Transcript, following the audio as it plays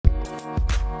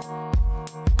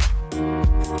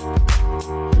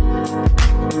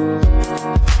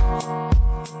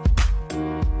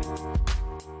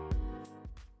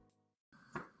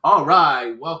All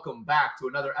right, welcome back to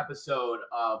another episode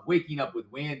of Waking Up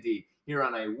with Wandy here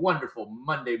on a wonderful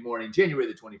Monday morning, January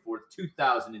the 24th,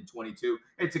 2022.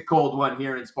 It's a cold one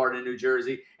here in Sparta, New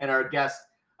Jersey, and our guest,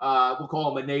 we'll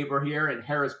call him a neighbor here in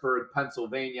Harrisburg,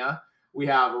 Pennsylvania. We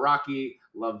have Rocky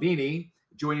Lavini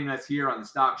joining us here on the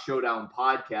Stock Showdown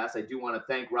podcast. I do want to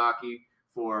thank Rocky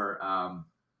for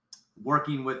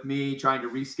working with me, trying to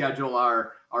reschedule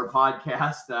our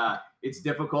podcast. It's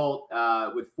difficult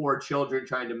with 4 children,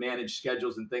 trying to manage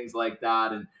schedules and things like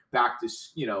that, and back to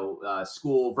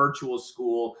school, virtual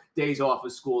school, days off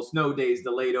of school, snow days,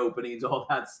 delayed openings, all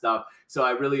that stuff. So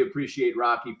I really appreciate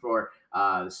Rocky for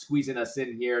squeezing us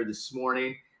in here this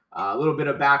morning. A little bit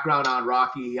of background on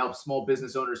Rocky. He helps small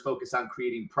business owners focus on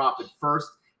creating profit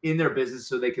first in their business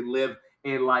so they can live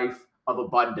a life of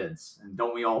abundance. And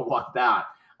don't we all want that?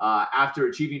 After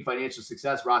achieving financial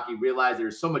success, Rocky realized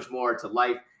there's so much more to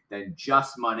life than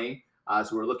just money.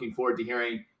 So we're looking forward to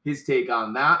hearing his take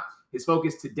on that. His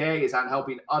focus today is on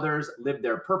helping others live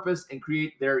their purpose and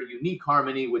create their unique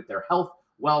harmony with their health,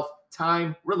 wealth,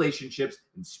 time, relationships,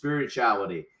 and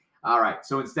spirituality. All right.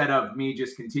 So instead of me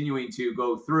just continuing to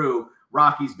go through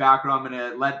Rocky's background, I'm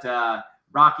going to let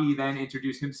Rocky then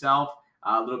introduce himself.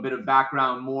 A little bit of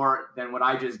background more than what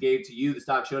I just gave to you, the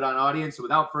Stock Showdown audience. So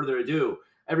without further ado,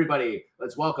 everybody,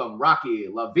 let's welcome Rocky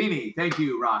Lavini. Thank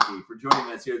you, Rocky, for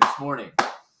joining us here this morning.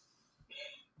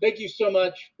 Thank you so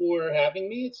much for having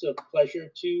me. It's a pleasure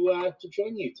to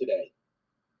join you today.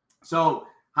 So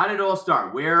how did it all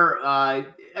start? Where, I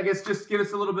guess just give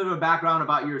us a little bit of a background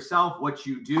about yourself, what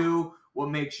you do, what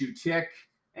makes you tick,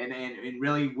 and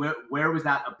really where was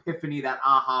that epiphany, that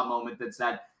aha moment that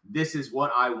said, this is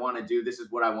what I want to do, this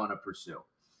is what I want to pursue?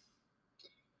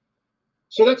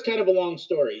 So that's kind of a long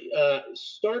story.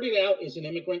 Started out as an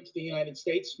immigrant to the United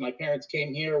States. My parents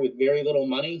came here with very little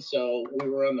money, so we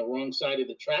were on the wrong side of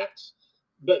the tracks.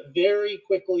 But very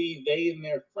quickly, they and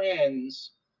their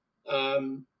friends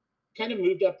kind of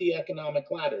moved up the economic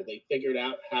ladder. They figured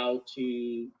out how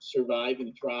to survive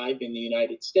and thrive in the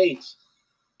United States.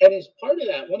 And as part of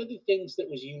that, one of the things that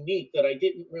was unique that I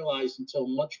didn't realize until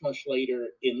much, much later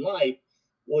in life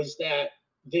was that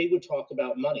they would talk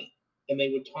about money. And they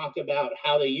would talk about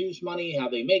how they use money, how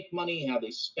they make money, how they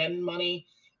spend money,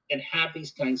 and have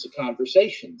these kinds of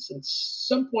conversations. And at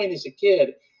some point as a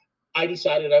kid, I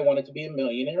decided I wanted to be a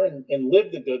millionaire and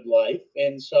live the good life.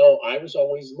 And so I was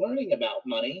always learning about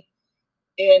money.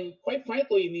 And quite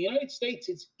frankly, in the United States,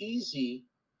 it's easy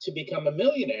to become a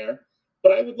millionaire.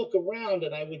 But I would look around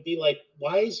and I would be like,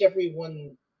 why is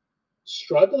everyone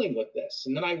struggling with this?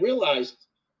 And then I realized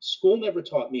school never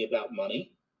taught me about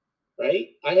money. Right?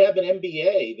 I have an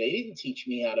MBA. They didn't teach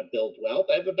me how to build wealth.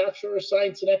 I have a Bachelor of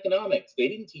Science in Economics. They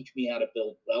didn't teach me how to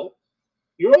build wealth.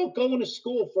 You're all going to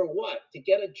school for what? To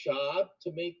get a job,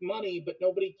 to make money, but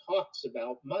nobody talks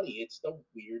about money. It's the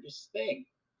weirdest thing.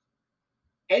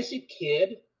 As a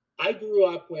kid, I grew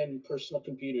up when personal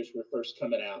computers were first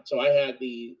coming out. So I had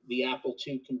the Apple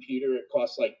II computer. It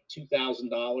cost like $2,000.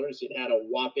 It had a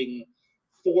whopping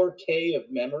 4K of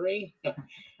memory.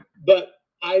 But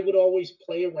I would always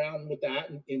play around with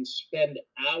that and spend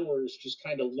hours just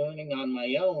kind of learning on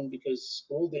my own because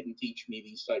school didn't teach me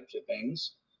these types of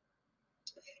things.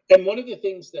 And one of the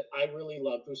things that I really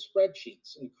loved was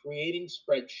spreadsheets and creating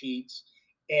spreadsheets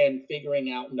and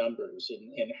figuring out numbers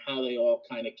and how they all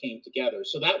kind of came together.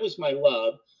 So that was my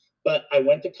love. But I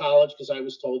went to college because I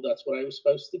was told that's what I was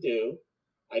supposed to do.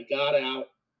 I got out.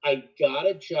 I got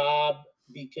a job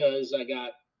because I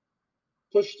got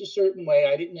pushed a certain way.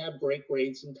 I didn't have great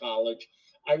grades in college.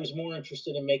 I was more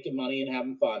interested in making money and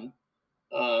having fun.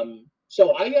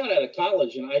 So I got out of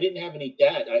college and I didn't have any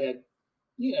debt. I had,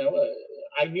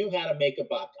 I knew how to make a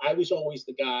buck. I was always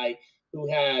the guy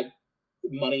who had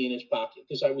money in his pocket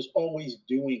because I was always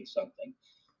doing something.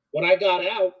 When I got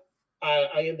out,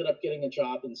 I ended up getting a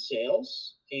job in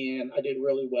sales and I did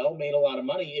really well, made a lot of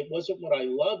money. It wasn't what I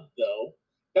loved though.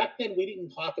 Back then, we didn't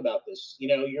talk about this.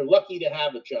 You're lucky to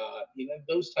have a job,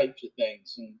 those types of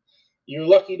things. And you're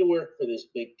lucky to work for this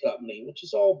big company, which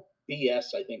is all BS,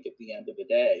 I think, at the end of the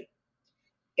day.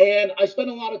 And I spent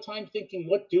a lot of time thinking,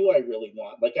 what do I really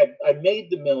want? Like, I made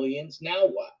the millions. Now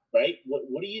what, right?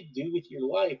 What do you do with your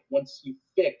life once you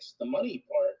fix the money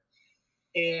part?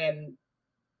 And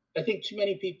I think too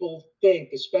many people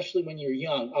think, especially when you're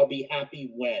young, I'll be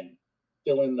happy when,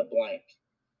 fill in the blank.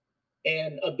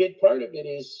 And a big part of it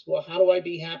is, well, how do I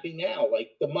be happy now?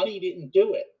 Like the money didn't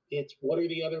do it. It's what are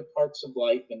the other parts of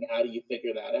life and how do you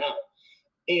figure that out?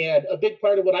 And a big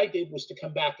part of what I did was to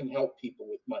come back and help people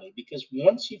with money because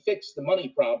once you fix the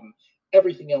money problem,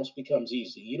 everything else becomes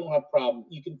easy. You don't have problem.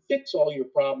 You can fix all your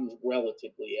problems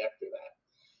relatively after that.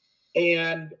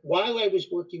 And while I was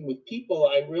working with people,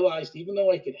 I realized even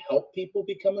though I could help people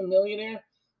become a millionaire,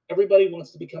 everybody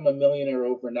wants to become a millionaire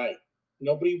overnight.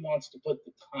 Nobody wants to put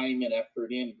the time and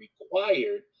effort in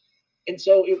required. And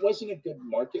so it wasn't a good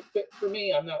market fit for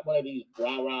me. I'm not one of these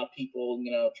rah rah people,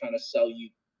 trying to sell you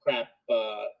crap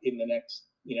in the next,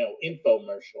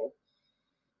 infomercial.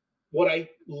 What I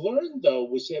learned though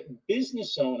was that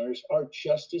business owners are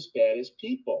just as bad as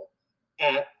people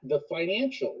at the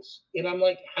financials. And I'm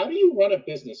like, how do you run a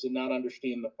business and not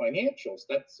understand the financials?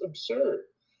 That's absurd.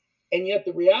 And yet,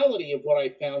 the reality of what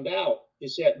I found out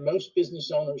is that most business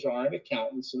owners aren't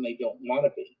accountants and they don't want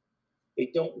to be.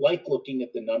 They don't like looking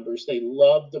at the numbers. They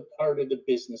love the part of the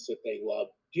business that they love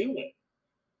doing.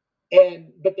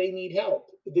 But they need help.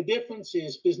 The difference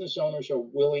is business owners are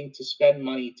willing to spend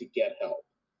money to get help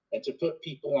and to put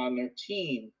people on their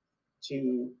team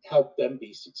to help them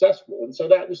be successful. And so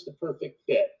that was the perfect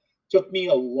fit. Took me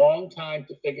a long time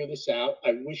to figure this out.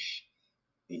 I wish,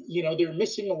 they're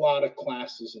missing a lot of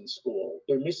classes in school.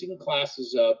 They're missing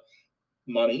classes of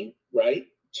money, right?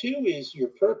 Two is your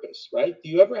purpose, right? Do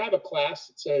you ever have a class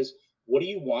that says, what do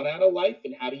you want out of life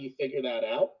and how do you figure that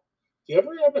out? Do you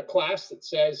ever have a class that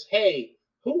says, hey,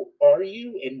 who are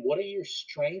you and what are your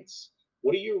strengths?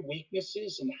 What are your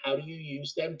weaknesses and how do you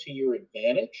use them to your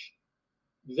advantage?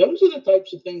 Those are the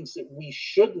types of things that we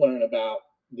should learn about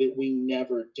that we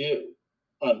never do,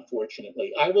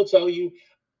 unfortunately. I will tell you,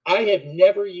 I have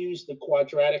never used the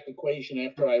quadratic equation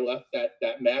after I left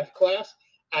that math class.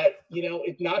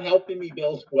 It's not helping me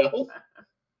build wealth.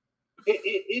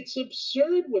 It's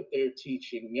absurd what they're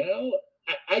teaching.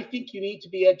 I think you need to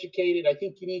be educated. I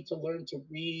think you need to learn to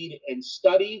read and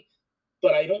study,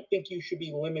 but I don't think you should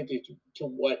be limited to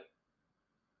what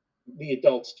the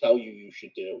adults tell you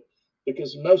should do,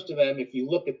 because most of them, if you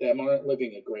look at them, aren't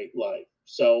living a great life.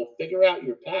 So figure out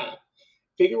your path,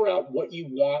 figure out what you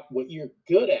want, what you're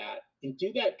good at, and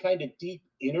do that kind of deep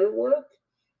inner work.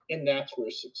 And that's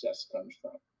where success comes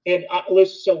from. And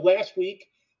so last week,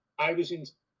 I was in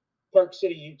Park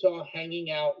City, Utah,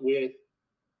 hanging out with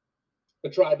a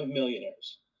tribe of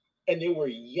millionaires. And there were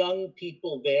young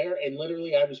people there. And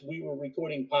literally, we were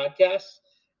recording podcasts.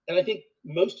 And I think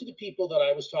most of the people that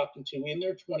I was talking to in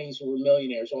their 20s who were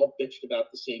millionaires all bitched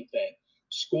about the same thing.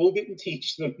 School didn't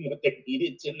teach them what they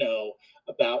needed to know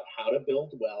about how to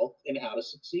build wealth and how to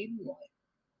succeed in life.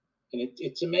 And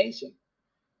it's amazing.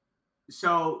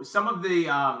 So some of the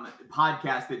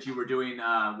podcasts that you were doing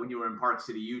when you were in Park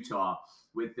City, Utah,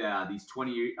 with these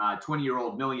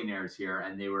 20-year-old millionaires here,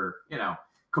 and they were,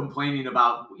 complaining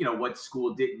about, what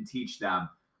school didn't teach them.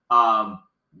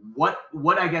 What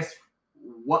I guess,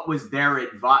 what was their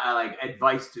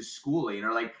advice to schooling,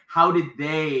 or like, how did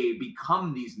they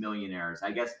become these millionaires?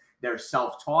 I guess they're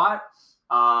self-taught,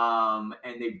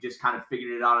 and they've just kind of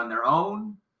figured it out on their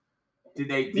own. Did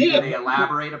they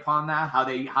elaborate upon that? How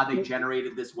they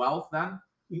generated this wealth then?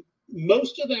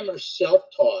 Most of them are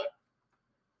self-taught.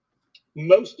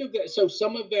 So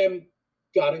some of them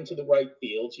got into the right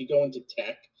fields. You go into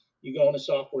tech, you go into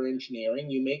software engineering,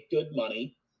 you make good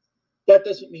money. That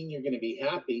doesn't mean you're going to be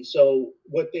happy. So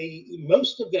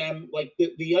most of them, like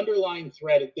the underlying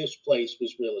thread at this place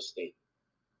was real estate,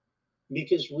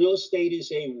 because real estate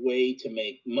is a way to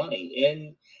make money.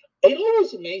 And it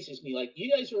always amazes me, like,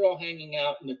 you guys are all hanging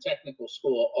out in the technical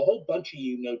school, a whole bunch of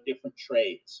you know different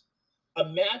trades.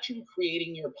 Imagine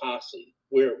creating your posse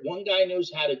where one guy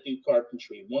knows how to do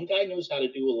carpentry, one guy knows how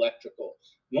to do electrical,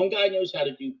 one guy knows how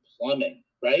to do plumbing,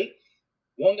 right?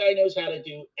 One guy knows how to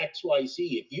do XYZ.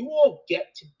 If you all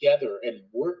get together and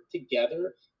work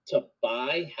together to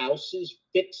buy houses,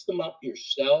 fix them up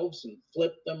yourselves and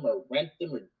flip them or rent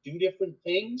them or do different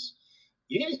things,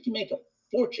 you guys can make a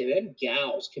fortune, and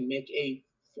gals can make a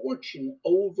fortune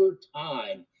over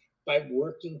time by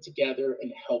working together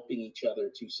and helping each other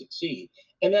to succeed.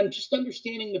 And then just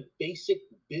understanding the basic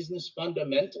business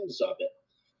fundamentals of it,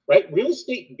 right? Real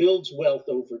estate builds wealth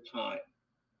over time.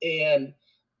 And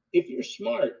if you're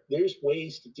smart, there's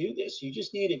ways to do this. You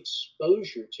just need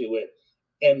exposure to it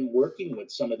and working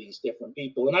with some of these different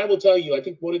people. And I will tell you, I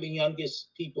think one of the youngest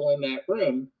people in that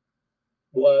room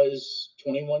was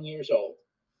 21 years old.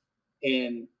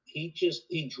 And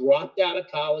he dropped out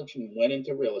of college and went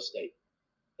into real estate.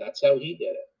 That's how he did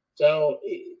it. So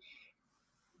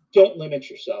don't limit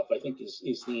yourself, I think, is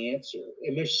the answer.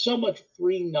 And there's so much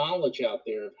free knowledge out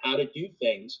there of how to do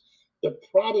things. The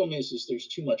problem is there's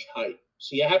too much hype.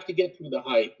 So you have to get through the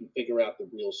hype and figure out the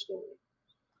real story.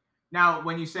 Now,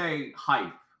 when you say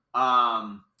hype,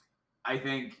 I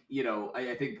think,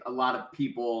 I think a lot of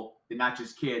people, and not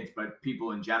just kids, but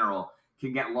people in general,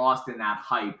 can get lost in that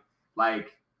hype. Like,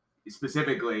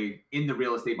 specifically in the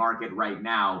real estate market right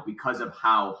now, because of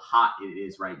how hot it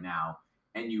is right now.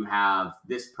 And you have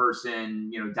this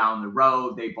person, down the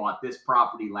road, they bought this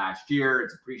property last year.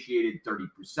 It's appreciated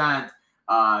 30%.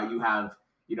 You have,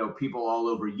 people all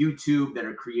over YouTube that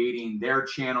are creating their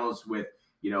channels with,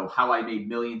 how I made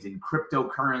millions in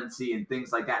cryptocurrency and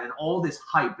things like that, and all this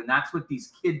hype. And that's what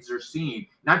these kids are seeing.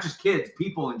 Not just kids,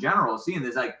 people in general seeing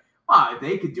this like, wow, if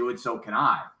they could do it, so can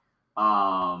I.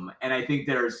 And I think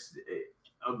there's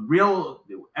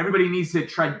everybody needs to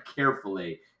tread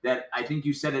carefully. That I think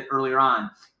you said it earlier on.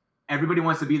 Everybody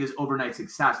wants to be this overnight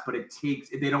success, but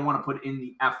they don't want to put in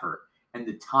the effort and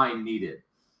the time needed.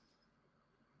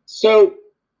 So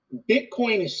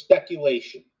Bitcoin is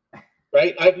speculation,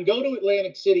 right? I can go to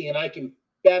Atlantic City and I can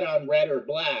bet on red or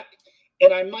black,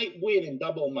 and I might win and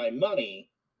double my money.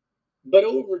 But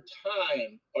over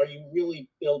time, are you really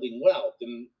building wealth?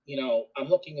 And, I'm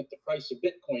looking at the price of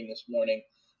Bitcoin this morning.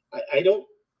 I don't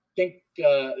think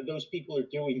those people are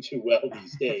doing too well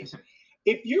these days.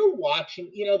 If you're watching,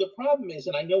 the problem is,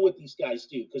 and I know what these guys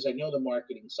do because I know the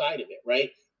marketing side of it,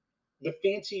 right? The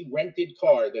fancy rented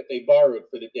car that they borrowed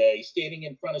for the day, standing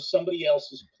in front of somebody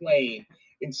else's plane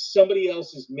in somebody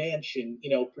else's mansion,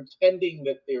 pretending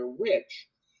that they're rich.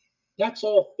 That's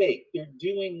all fake. They're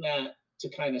doing that to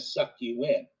kind of suck you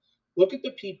in. Look at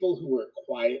the people who are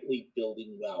quietly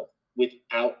building wealth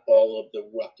without all of the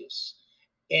ruckus,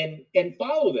 and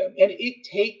follow them. And it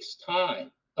takes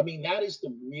time. I mean, that is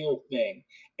the real thing.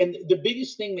 And the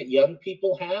biggest thing that young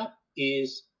people have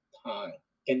is time,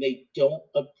 and they don't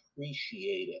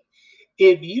appreciate it.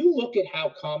 If you look at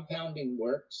how compounding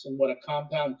works and what a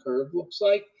compound curve looks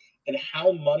like and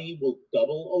how money will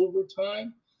double over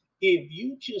time, if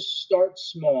you just start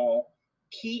small,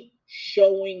 keep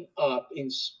showing up in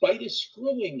spite of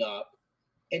screwing up,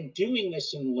 and doing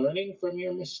this and learning from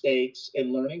your mistakes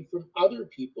and learning from other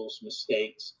people's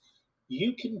mistakes,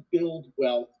 you can build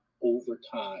wealth over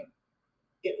time.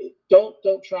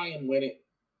 Don't try and win it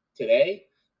today.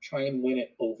 Try and win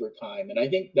it over time. And I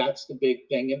think that's the big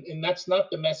thing. And that's not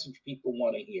the message people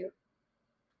want to hear.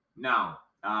 No,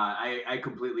 I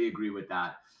completely agree with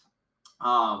that.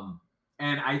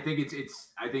 And I think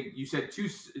I think you said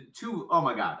two, oh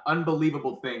my God,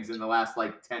 unbelievable things in the last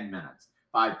like 10 minutes,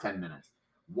 5-10 minutes.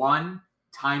 One,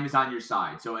 time is on your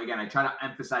side. So again, I try to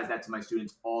emphasize that to my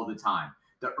students all the time.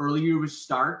 The earlier you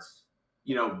start,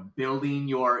 building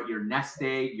your nest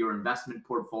egg, your investment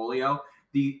portfolio,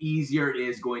 the easier it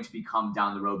is going to become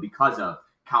down the road because of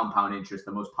compound interest,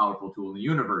 the most powerful tool in the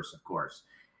universe, of course.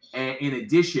 And in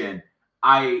addition,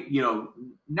 I,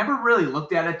 never really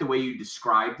looked at it the way you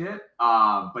described it,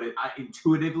 but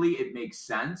intuitively it makes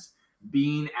sense.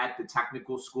 Being at the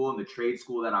technical school and the trade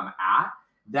school that I'm at,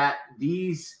 that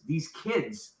these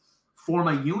kids form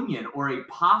a union or a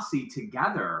posse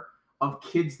together of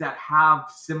kids that have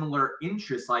similar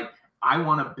interests. Like, I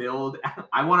want to build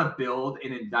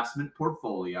an investment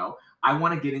portfolio. I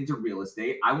want to get into real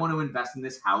estate. I want to invest in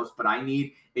this house, but I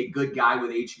need a good guy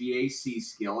with HVAC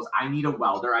skills. I need a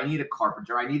welder. I need a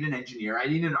carpenter. I need an engineer. I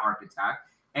need an architect.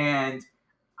 And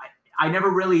I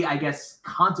never really, I guess,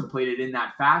 contemplated in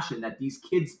that fashion that these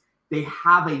kids, they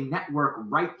have a network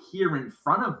right here in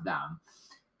front of them.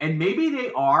 And maybe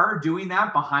they are doing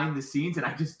that behind the scenes and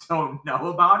I just don't know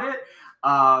about it.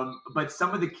 But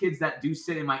some of the kids that do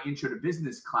sit in my intro to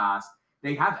business class,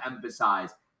 they have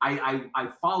emphasized, I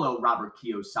follow Robert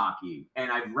Kiyosaki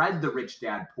and I've read The Rich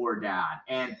Dad, Poor Dad.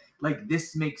 And like,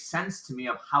 this makes sense to me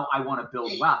of how I want to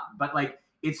build wealth, but like,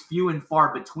 it's few and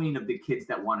far between of the kids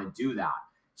that want to do that.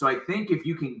 So I think if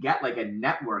you can get like a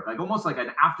network, like almost like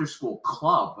an after school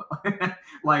club,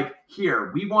 like,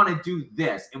 here, we want to do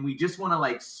this. And we just want to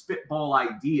like spitball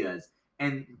ideas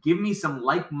and give me some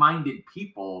like-minded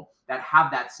people that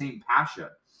have that same passion.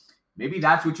 Maybe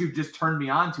that's what you've just turned me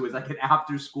on to, is like an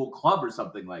after school club or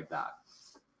something like that.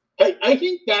 I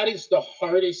think that is the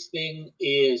hardest thing,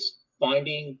 is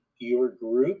finding your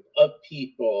group of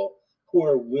people who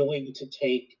are willing to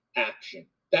take action.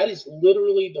 That is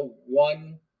literally the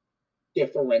one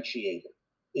differentiator,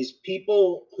 is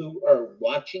people who are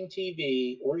watching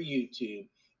TV or YouTube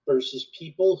versus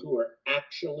people who are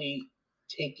actually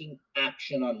taking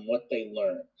action on what they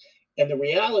learn. And the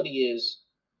reality is,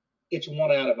 it's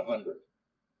 1 out of 100,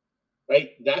 right?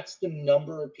 That's the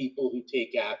number of people who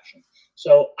take action.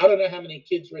 So I don't know how many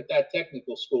kids were at that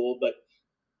technical school, but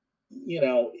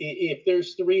if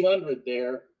there's 300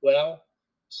 there, well,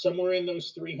 somewhere in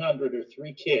those 300 are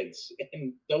 3 kids,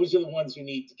 and those are the ones who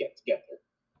need to get together.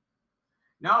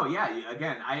 No, yeah.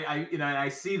 Again, I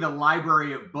see the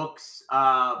library of books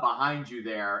behind you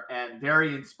there, and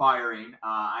very inspiring.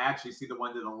 I actually see the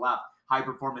one to the left, High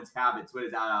Performance Habits. What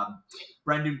is that?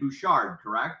 Brendan Bouchard,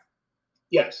 correct?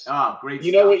 Yes. Oh, great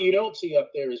You stuff. know what you don't see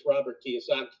up there is Robert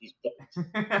Kiyosaki's books.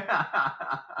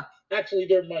 Actually,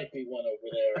 there might be one over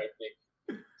there, I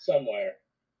think, somewhere.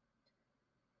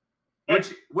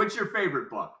 What's your favorite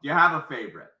book? Do you have a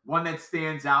favorite? One that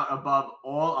stands out above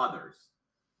all others?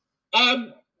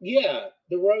 Yeah,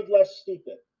 The Road Less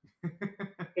Stupid.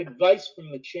 Advice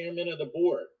from the chairman of the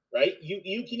board, right?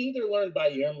 You can either learn by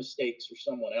your mistakes or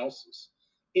someone else's.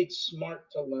 It's smart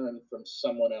to learn from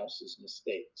someone else's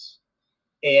mistakes.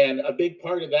 And a big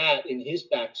part of that in his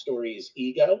backstory is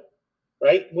ego,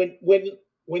 right?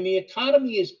 When the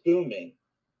economy is booming,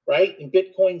 right, and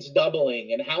Bitcoin's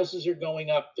doubling and houses are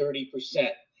going up 30%,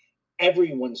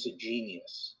 everyone's a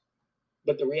genius.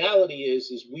 But the reality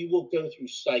is we will go through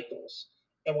cycles.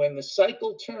 And when the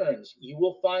cycle turns, you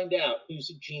will find out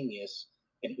who's a genius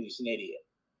and who's an idiot.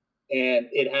 And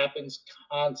it happens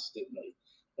constantly.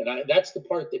 And that's the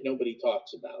part that nobody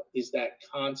talks about, is that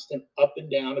constant up and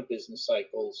down of business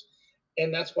cycles.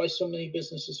 And that's why so many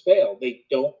businesses fail. They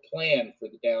don't plan for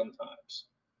the down times.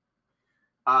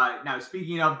 Now,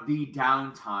 speaking of the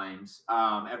down times,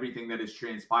 everything that has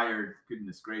transpired,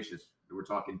 goodness gracious, we're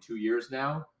talking 2 years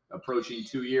now, approaching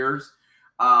 2 years,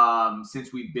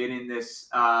 since we've been in this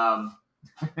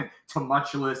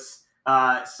tumultuous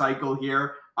cycle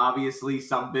here. Obviously,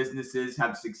 some businesses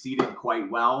have succeeded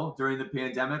quite well during the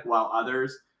pandemic, while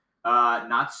others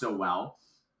not so well.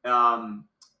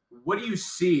 What do you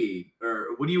see,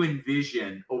 or what do you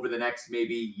envision over the next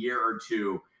maybe year or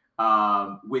two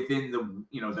within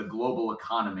the global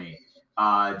economy?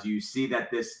 Do you see that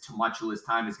this tumultuous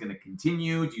time is going to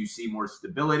continue? Do you see more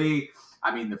stability?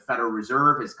 I mean, the Federal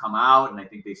Reserve has come out, and I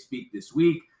think they speak this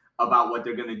week about what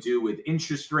they're going to do with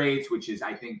interest rates, which is,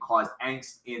 I think, caused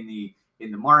angst in the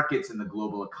markets and the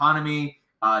global economy.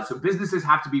 So businesses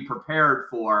have to be prepared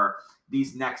for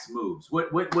these next moves.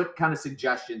 What kind of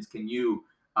suggestions can you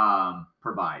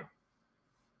provide?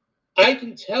 I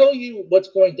can tell you what's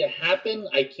going to happen.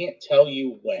 I can't tell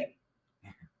you when,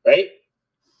 right?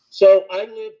 So I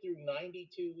lived through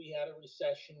 92, we had a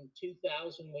recession.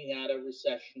 2000, we had a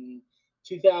recession.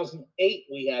 2008,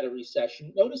 we had a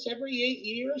recession. Notice every 8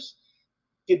 years,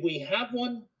 did we have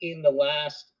one in the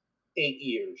last 8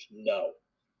 years? No.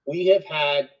 We have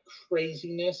had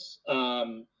craziness.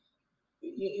 The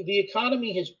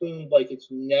economy has boomed like it's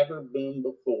never boomed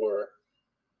before.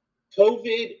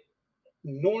 COVID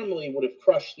normally would have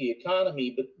crushed the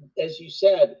economy, but as you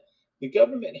said, the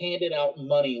government handed out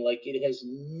money like it has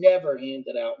never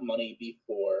handed out money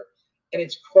before, and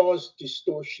it's caused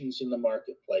distortions in the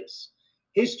marketplace.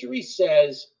 History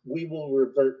says we will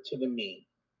revert to the mean,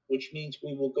 which means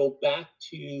we will go back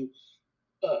to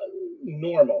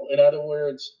normal. In other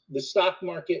words, the stock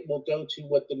market will go to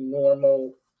what the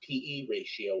normal PE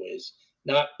ratio is,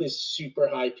 not this super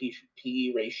high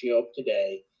PE ratio of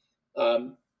today.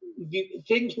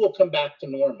 Things will come back to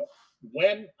normal.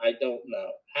 When? I don't know.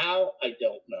 How? I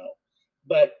don't know.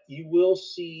 But you will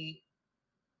see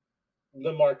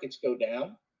the markets go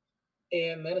down,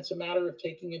 and then it's a matter of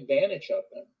taking advantage of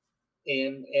them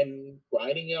and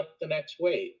riding up the next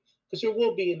wave, because there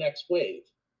will be a next wave.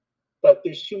 But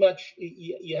there's too much.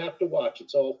 You have to watch.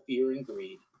 It's all fear and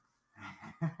greed.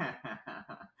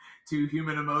 Two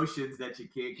human emotions that you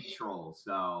can't control.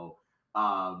 So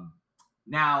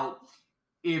now,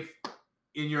 if,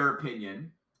 in your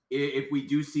opinion, if we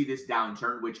do see this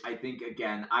downturn, which I think,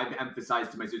 again, I've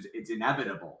emphasized to my students, it's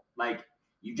inevitable. Like,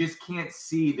 you just can't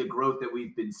see the growth that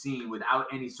we've been seeing without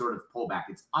any sort of pullback.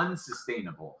 It's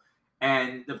unsustainable.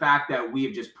 And the fact that we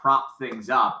have just propped things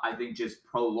up, I think, just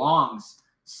prolongs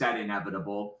said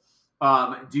inevitable.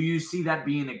 Do you see that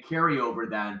being a carryover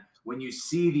then when you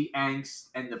see the angst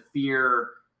and the fear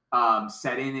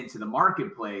set into the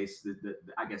marketplace,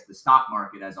 I guess the stock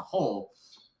market as a whole,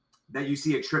 that you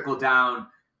see a trickle down,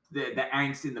 the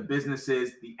angst in the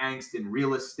businesses, the angst in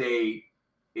real estate,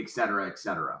 et cetera, et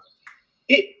cetera?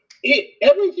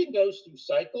 Everything goes through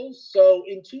cycles. So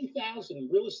in 2000,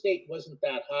 real estate wasn't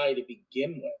that high to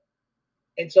begin with.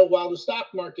 And so while the stock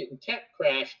market and tech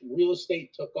crashed, real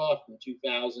estate took off from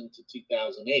 2000 to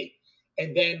 2008.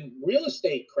 And then real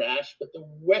estate crashed, but the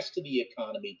rest of the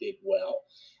economy did well.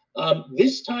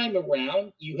 This time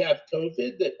around, you have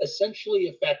COVID that essentially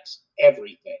affects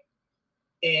everything.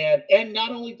 And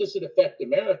not only does it affect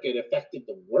America, it affected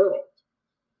the world.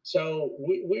 So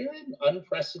we're in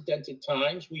unprecedented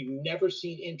times. We've never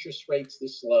seen interest rates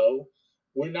this low.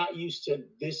 We're not used to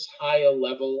this high a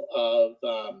level of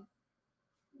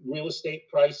real estate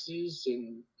prices,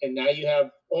 and now you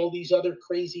have all these other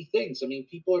crazy things. I mean,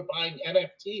 people are buying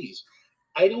NFTs.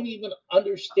 I don't even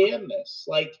understand this.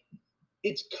 Like,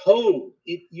 It's code.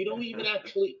 You don't even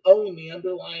actually own the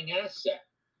underlying asset,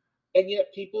 and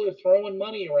yet people are throwing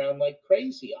money around like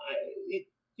crazy.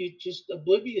 It's just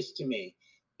oblivious to me,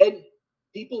 and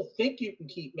people think you can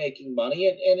keep making money,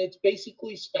 and it's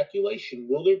basically speculation.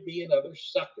 Will there be another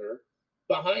sucker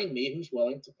behind me who's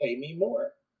willing to pay me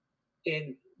more?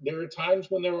 And there are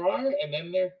times when there are, and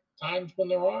then there are times when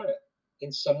there aren't,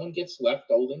 and someone gets left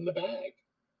holding the bag.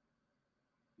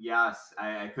 Yes,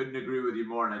 I couldn't agree with you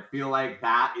more. And I feel like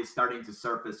that is starting to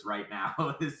surface right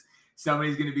now.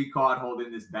 Somebody's going to be caught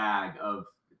holding this bag of,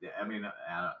 I mean,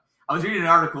 I was reading an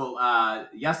article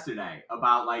yesterday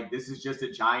about like, this is just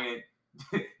a giant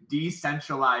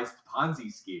decentralized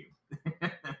Ponzi scheme,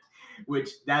 which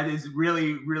that is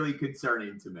really, really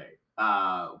concerning to me.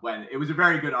 When it was a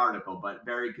very good article, but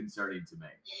very concerning to me.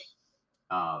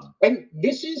 And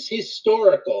this is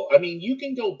historical. I mean, you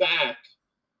can go back.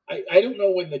 I don't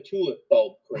know when the tulip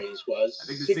bulb craze was. I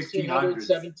think the 1600s,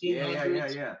 1600s.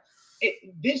 1700s. Yeah.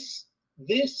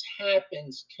 This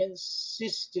happens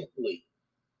consistently.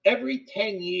 Every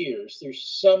 10 years,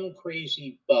 there's some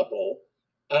crazy bubble.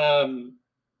 Um,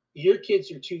 your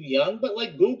kids are too young, but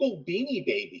like Google Beanie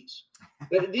Babies.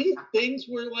 These things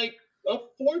were like a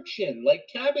fortune, like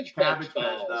Cabbage Patch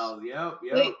dolls. Yep.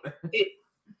 Like it,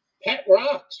 Pet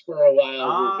rocks for a while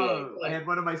were big. I had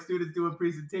one of my students do a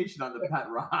presentation on the pet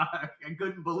rock. I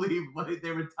couldn't believe what they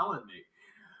were telling me.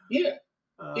 Yeah,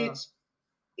 Uh, it's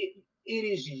it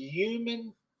is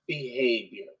human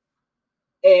behavior,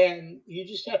 and you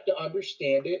just have to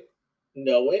understand it,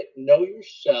 know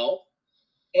yourself,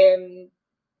 and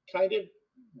kind of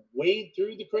wade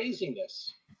through the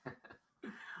craziness.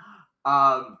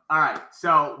 all right,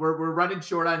 so we're running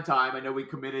short on time. I know we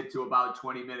committed to about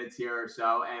 20 minutes here or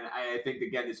so, and I think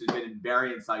again this has been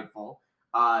very insightful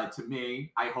to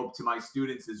me. I hope to my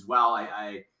students as well.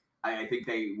 I think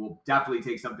they will definitely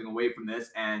take something away from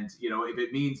this, and if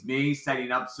it means me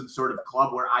setting up some sort of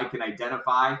club where I can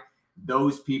identify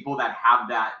those people that have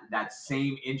that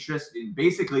same interest and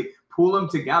basically pool them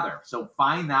together. So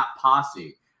find that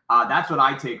posse. That's what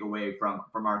I take away from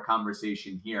our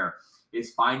conversation here,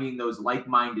 is finding those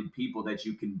like-minded people that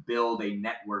you can build a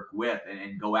network with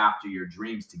and go after your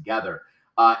dreams together.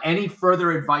 Any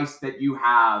further advice that you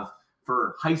have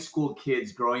for high school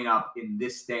kids growing up in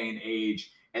this day and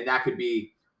age? And that could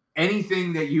be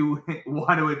anything that you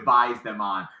want to advise them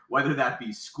on, whether that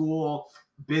be school,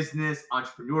 business,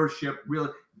 entrepreneurship.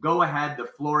 Really, go ahead. The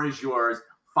floor is yours.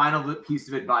 Final piece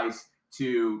of advice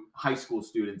to high school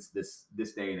students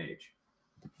this day and age.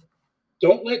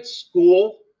 Don't let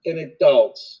school and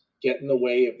adults get in the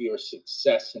way of your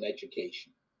success and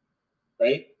education,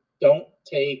 right? Don't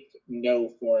take no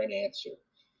for an answer.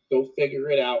 Go figure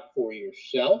it out for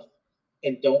yourself,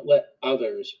 and don't let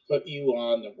others put you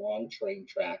on the wrong train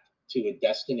track to a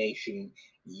destination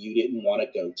you didn't want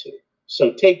to go to.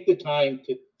 So take the time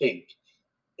to think,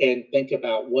 and think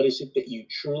about what is it that you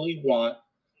truly want,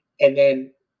 and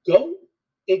then go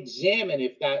examine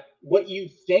if that what you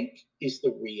think is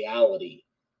the reality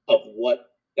of what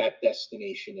that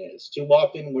destination is. Too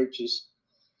often we're just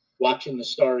watching the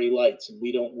starry lights, and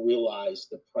we don't realize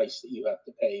the price that you have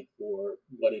to pay for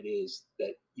what it is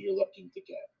that you're looking to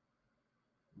get.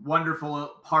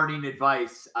 Wonderful parting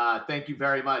advice. Thank you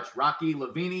very much, Rocky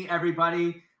Lavini,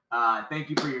 everybody. Thank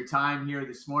you for your time here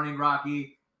this morning,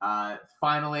 Rocky.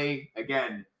 Finally,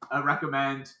 again, I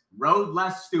recommend Road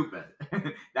Less Stupid.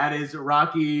 That is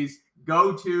Rocky's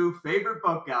go-to favorite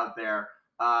book out there.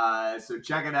 So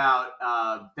check it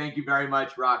out. Thank you very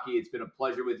much, Rocky. It's been a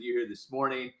pleasure with you here this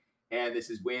morning. And this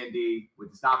is Wandy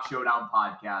with the Stock Showdown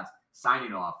podcast,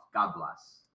 signing off. God bless.